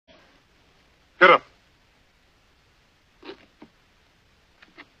Get up.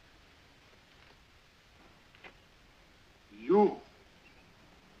 You.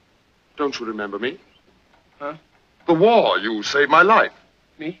 Don't you remember me? Huh? The war. You saved my life.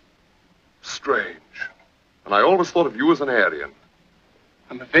 Me? Strange. And I always thought of you as an Aryan.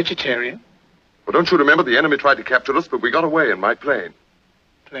 I'm a vegetarian. Well, don't you remember the enemy tried to capture us, but we got away in my plane.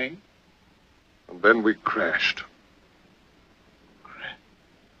 Plane? And then we crashed.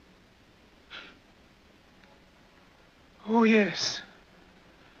 Oh, yes.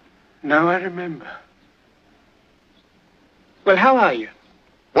 Now I remember. Well, how are you?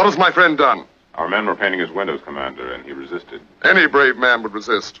 What has my friend done? Our men were painting his windows, Commander, and he resisted. Any brave man would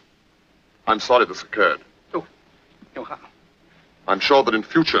resist. I'm sorry this occurred. Oh, no harm. I'm sure that in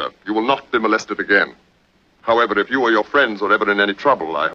future you will not be molested again. However, if you or your friends are ever in any trouble, I